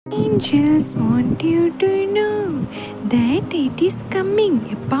Angels want you to know that it is coming.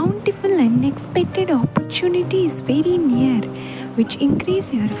 A bountiful, unexpected opportunity is very near, which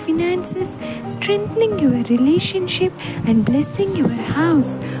increase your finances, strengthening your relationship, and blessing your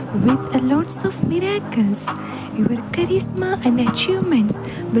house with a lots of miracles. Your charisma and achievements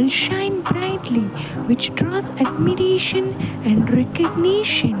will shine brightly, which draws admiration and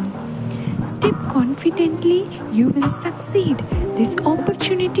recognition. Step confidently, you will succeed. This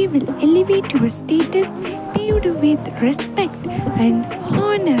opportunity will elevate your status, paved with respect and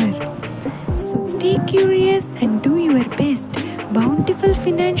honor. So stay curious and do your best. Bountiful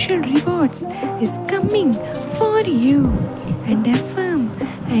financial rewards is coming for you. And affirm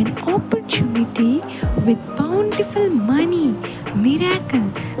an opportunity with bountiful money,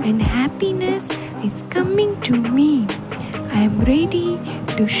 miracle, and happiness is coming to me. I am ready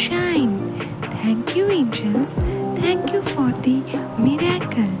to shine. Thank you, angels. Thank you for the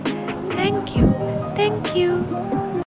miracle. Thank you. Thank you.